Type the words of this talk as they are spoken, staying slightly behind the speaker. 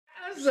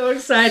So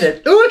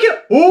excited. Ooh, look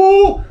at,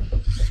 ooh,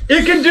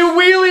 it can do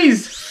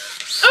wheelies.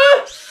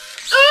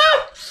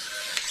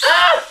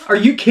 Are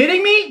you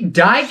kidding me?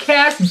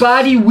 Diecast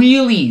body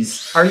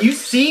wheelies. Are you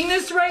seeing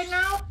this right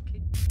now?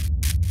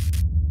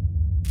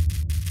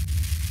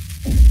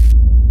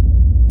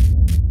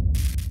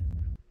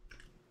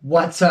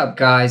 What's up,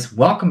 guys?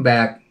 Welcome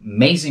back.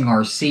 Amazing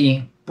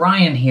RC.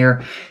 Brian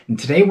here, and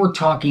today we're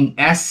talking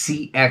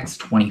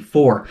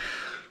SCX24.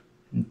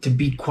 To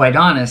be quite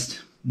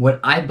honest,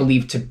 what I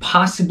believe to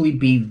possibly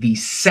be the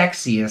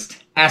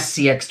sexiest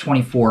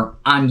SCX24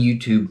 on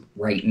YouTube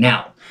right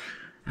now.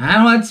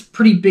 I know it's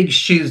pretty big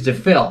shoes to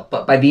fill,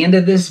 but by the end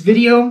of this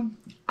video,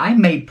 I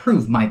may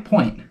prove my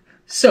point.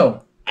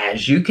 So,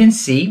 as you can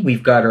see,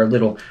 we've got our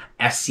little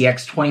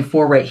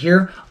SCX24 right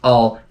here,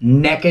 all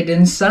naked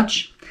and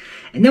such.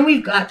 And then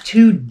we've got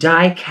two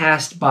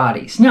die-cast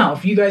bodies. Now,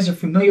 if you guys are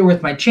familiar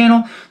with my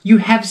channel, you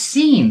have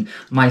seen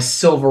my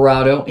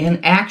Silverado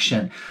in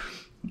action.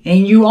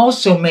 And you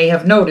also may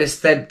have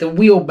noticed that the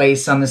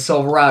wheelbase on the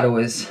Silverado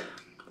is,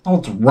 well,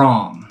 it's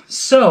wrong.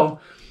 So,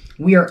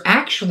 we are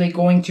actually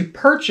going to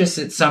purchase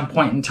at some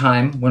point in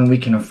time, when we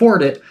can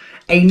afford it,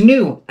 a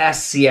new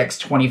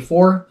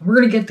SCX24. We're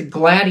going to get the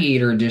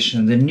Gladiator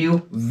edition, the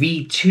new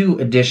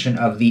V2 edition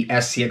of the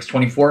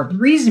SCX24. The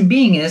reason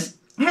being is,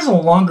 it has a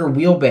longer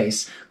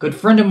wheelbase. A good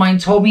friend of mine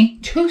told me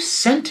 2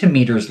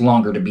 centimeters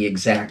longer to be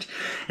exact.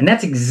 And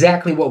that's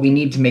exactly what we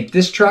need to make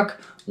this truck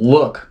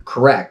look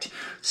correct.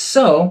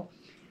 So,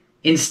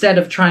 instead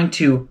of trying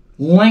to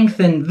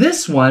lengthen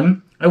this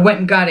one, I went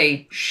and got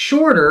a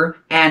shorter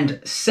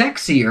and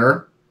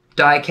sexier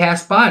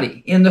die-cast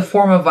body in the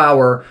form of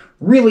our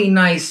really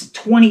nice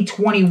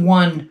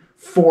 2021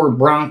 Ford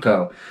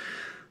Bronco.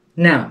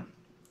 Now,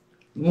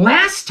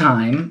 last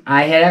time,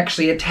 I had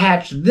actually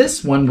attached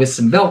this one with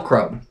some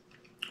Velcro.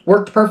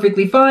 Worked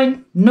perfectly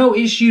fine, no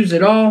issues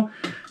at all.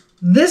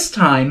 This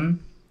time,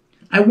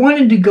 I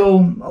wanted to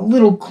go a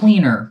little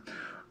cleaner,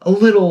 a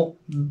little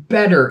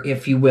better,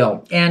 if you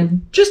will.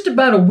 And just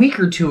about a week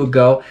or two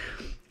ago,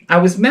 I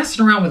was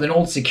messing around with an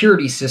old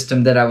security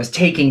system that I was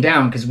taking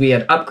down because we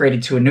had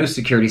upgraded to a new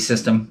security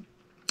system.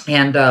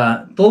 And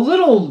the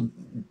little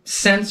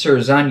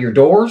sensors on your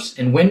doors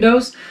and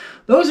windows,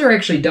 those are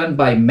actually done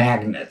by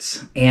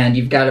magnets, and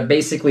you've got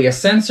basically a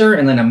sensor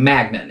and then a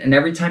magnet, and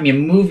every time you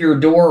move your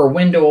door or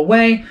window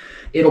away,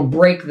 it'll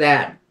break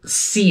that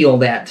seal,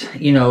 that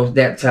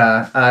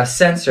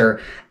sensor,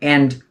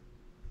 and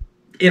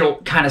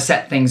it'll kind of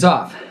set things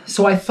off.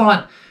 So I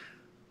thought,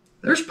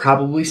 there's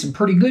probably some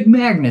pretty good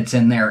magnets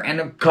in there, and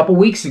a couple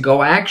weeks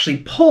ago I actually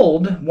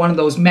pulled one of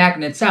those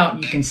magnets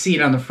out. You can see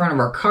it on the front of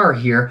our car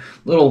here,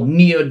 little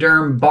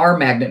Neoderm bar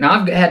magnet. Now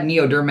I've had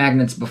Neoderm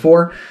magnets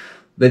before,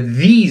 but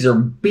these are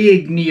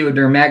big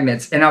Neoderm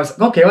magnets. And I was,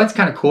 okay, well, that's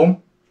kind of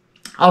cool.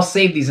 I'll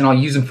save these and I'll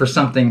use them for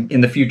something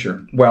in the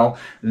future. Well,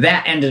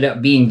 that ended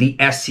up being the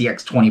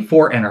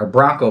SCX24 and our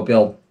Bronco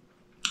build.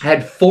 I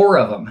had 4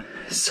 of them.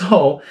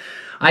 So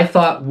I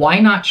thought, why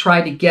not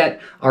try to get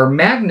our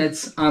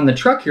magnets on the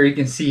truck here? You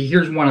can see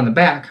here's one on the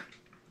back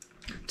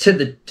to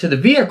the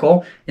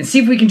vehicle, and see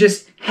if we can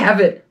just have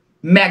it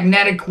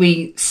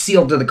magnetically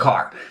sealed to the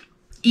car.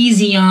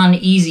 Easy on,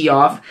 easy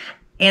off.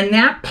 And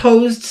that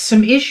posed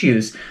some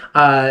issues.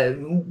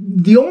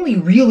 The only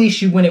real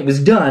issue when it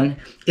was done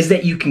is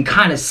that you can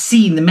kind of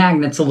see the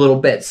magnets a little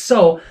bit.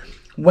 So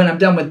when I'm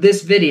done with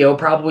this video,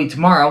 probably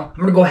tomorrow, I'm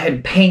gonna go ahead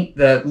and paint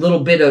the little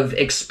bit of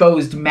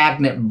exposed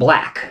magnet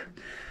black.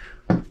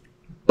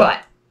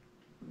 But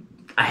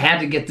I had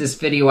to get this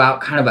video out,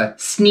 kind of a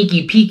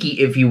sneaky peeky,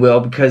 if you will,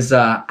 because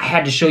I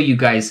had to show you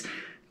guys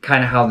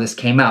kind of how this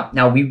came out.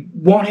 Now, we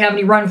won't have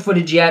any run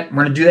footage yet.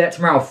 We're gonna do that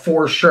tomorrow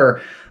for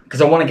sure,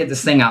 because I want to get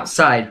this thing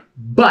outside.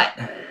 But,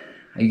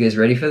 are you guys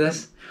ready for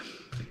this?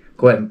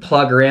 Go ahead and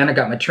plug her in. I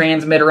got my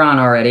transmitter on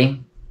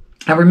already.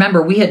 Now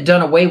remember, we had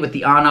done away with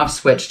the on-off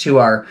switch to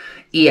our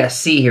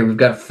ESC here. We've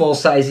got a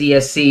full-size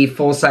ESC,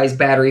 full-size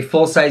battery,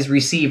 full-size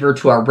receiver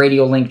to our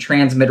radio link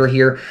transmitter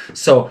here.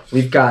 So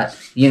we've got,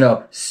 you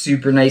know,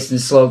 super nice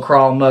and slow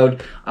crawl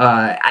mode.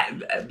 I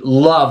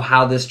love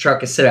how this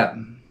truck is set up.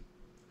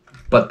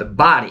 But the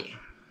body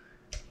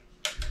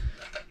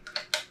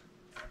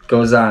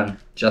goes on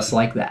just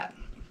like that.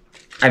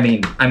 I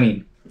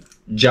mean,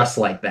 just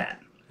like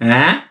that.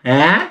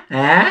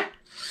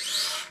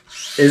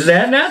 Is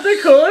that not the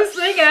coolest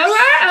thing ever?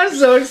 I'm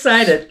so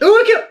excited. Ooh,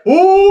 look at,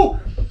 ooh,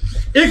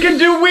 it can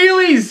do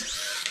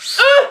wheelies.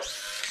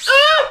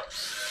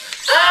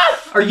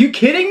 Are you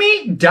kidding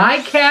me?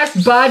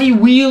 Die-cast body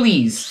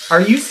wheelies. Are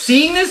you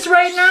seeing this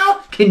right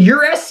now? Can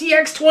your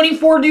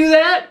SCX24 do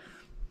that?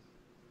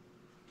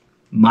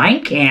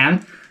 Mine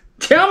can.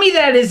 Tell me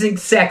that isn't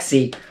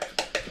sexy.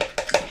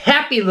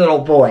 Happy little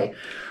boy.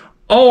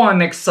 Oh,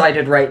 I'm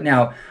excited right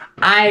now.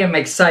 I am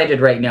excited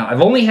right now.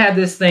 I've only had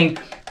this thing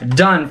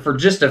done for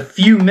just a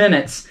few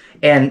minutes,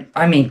 and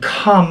I mean,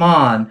 come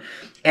on.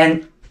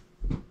 And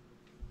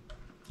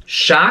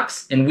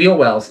Shocks and wheel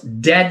wells,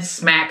 dead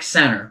smack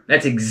center.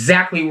 That's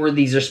exactly where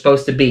these are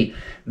supposed to be.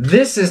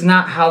 This is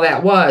not how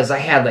that was. I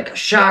had like a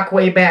shock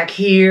way back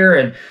here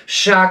and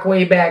shock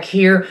way back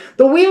here.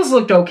 The wheels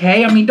looked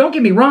okay. I mean, don't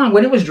get me wrong.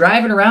 When it was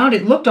driving around,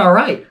 it looked all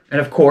right.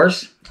 And of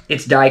course,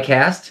 it's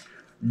die-cast.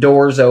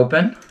 Doors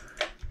open.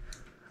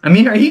 I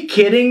mean, are you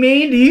kidding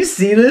me? Do you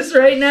see this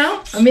right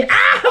now? I mean,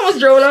 I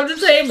almost drove it off the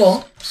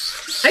table.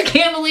 I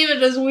can't believe it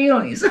does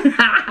wheelies.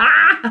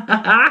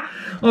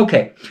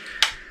 Okay.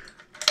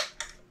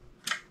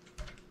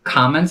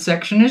 Comment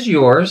section is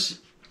yours.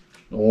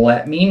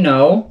 Let me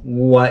know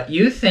what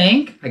you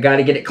think. I got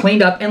to get it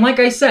cleaned up. And like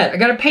I said, I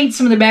got to paint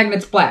some of the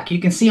magnets black. You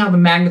can see how the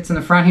magnets in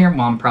the front here,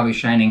 well, I'm probably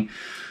shining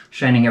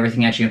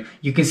everything at you.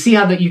 You can see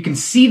how you can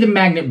see the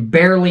magnet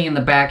barely in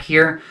the back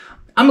here.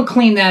 I'm going to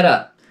clean that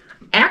up.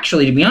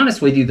 Actually, to be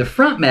honest with you, the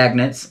front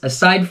magnets,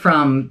 aside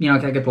from, you know,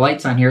 I got the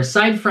lights on here,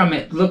 aside from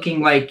it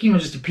looking like, you know,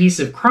 just a piece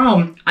of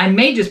chrome, I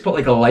may just put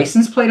like a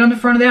license plate on the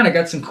front of that. I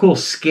got some cool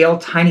scale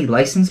tiny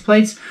license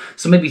plates,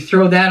 so maybe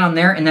throw that on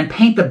there and then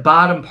paint the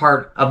bottom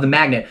part of the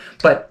magnet.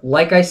 But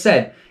like I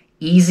said,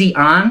 easy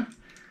on,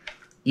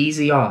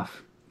 easy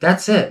off.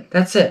 That's it.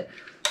 That's it.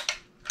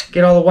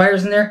 Get all the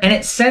wires in there, and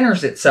it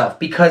centers itself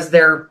because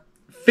they're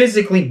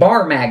physically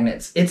bar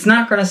magnets. It's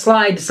not going to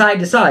slide side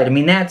to side. I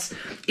mean,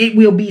 it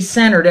will be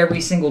centered every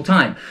single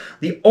time.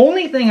 The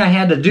only thing I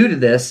had to do to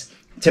this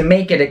to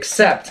make it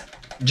accept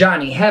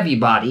Johnny Heavy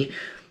Body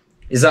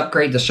is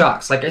upgrade the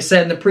shocks. Like I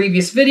said in the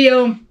previous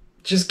video,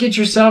 just get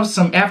yourself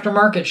some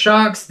aftermarket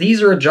shocks.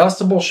 These are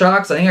adjustable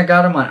shocks. I think I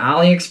got them on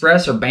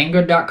AliExpress or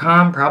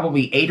Banggood.com,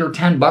 probably $8 or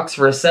 $10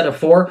 for a set of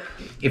 4.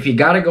 If you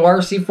got to go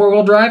RC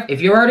 4-wheel drive, if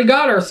you already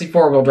got RC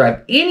 4-wheel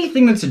drive,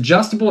 anything that's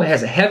adjustable, it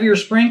has a heavier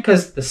spring,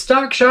 because the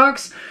stock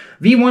shocks,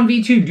 V1,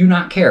 V2, do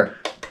not care.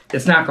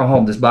 It's not going to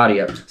hold this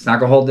body up. It's not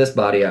going to hold this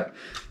body up.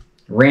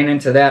 Ran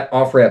into that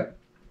off rip.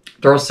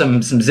 Throw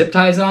some zip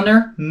ties on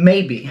there?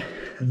 Maybe.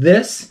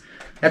 This,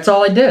 that's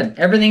all I did.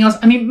 Everything else,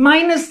 I mean,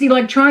 minus the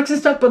electronics and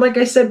stuff, but like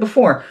I said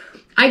before,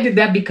 I did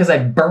that because I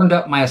burned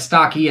up my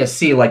stock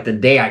ESC like the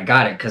day I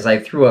got it, because I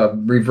threw a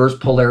reverse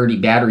polarity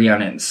battery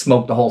on it and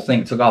smoked the whole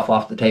thing, took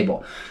off the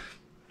table.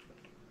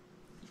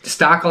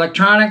 Stock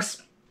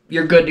electronics,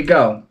 you're good to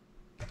go.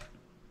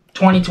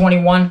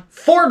 2021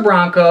 Ford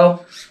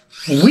Bronco,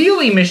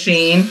 wheelie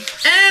machine.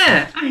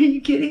 Are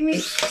you kidding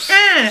me?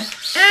 I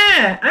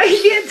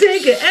can't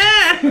take it.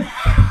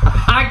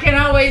 I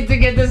cannot wait to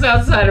get this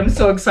outside. I'm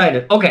so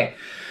excited. Okay,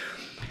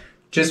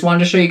 just wanted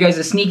to show you guys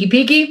a sneaky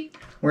peeky.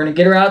 We're going to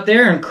get her out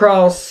there and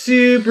crawl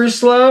super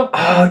slow.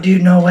 Oh,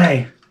 dude, no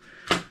way.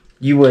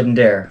 You wouldn't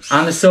dare.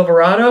 On the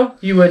Silverado,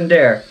 you wouldn't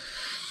dare.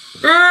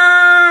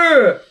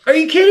 Are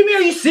you kidding me?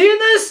 Are you seeing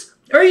this?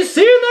 Are you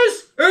seeing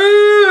this?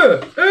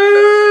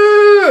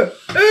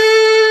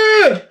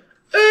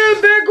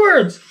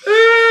 Backwards.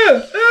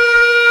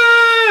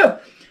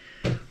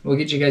 We'll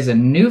get you guys a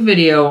new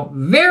video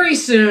very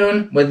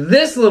soon with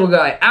this little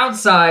guy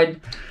outside.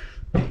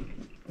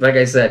 Like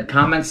I said,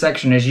 comment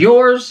section is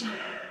yours.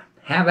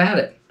 Have at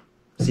it.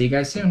 See you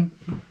guys soon.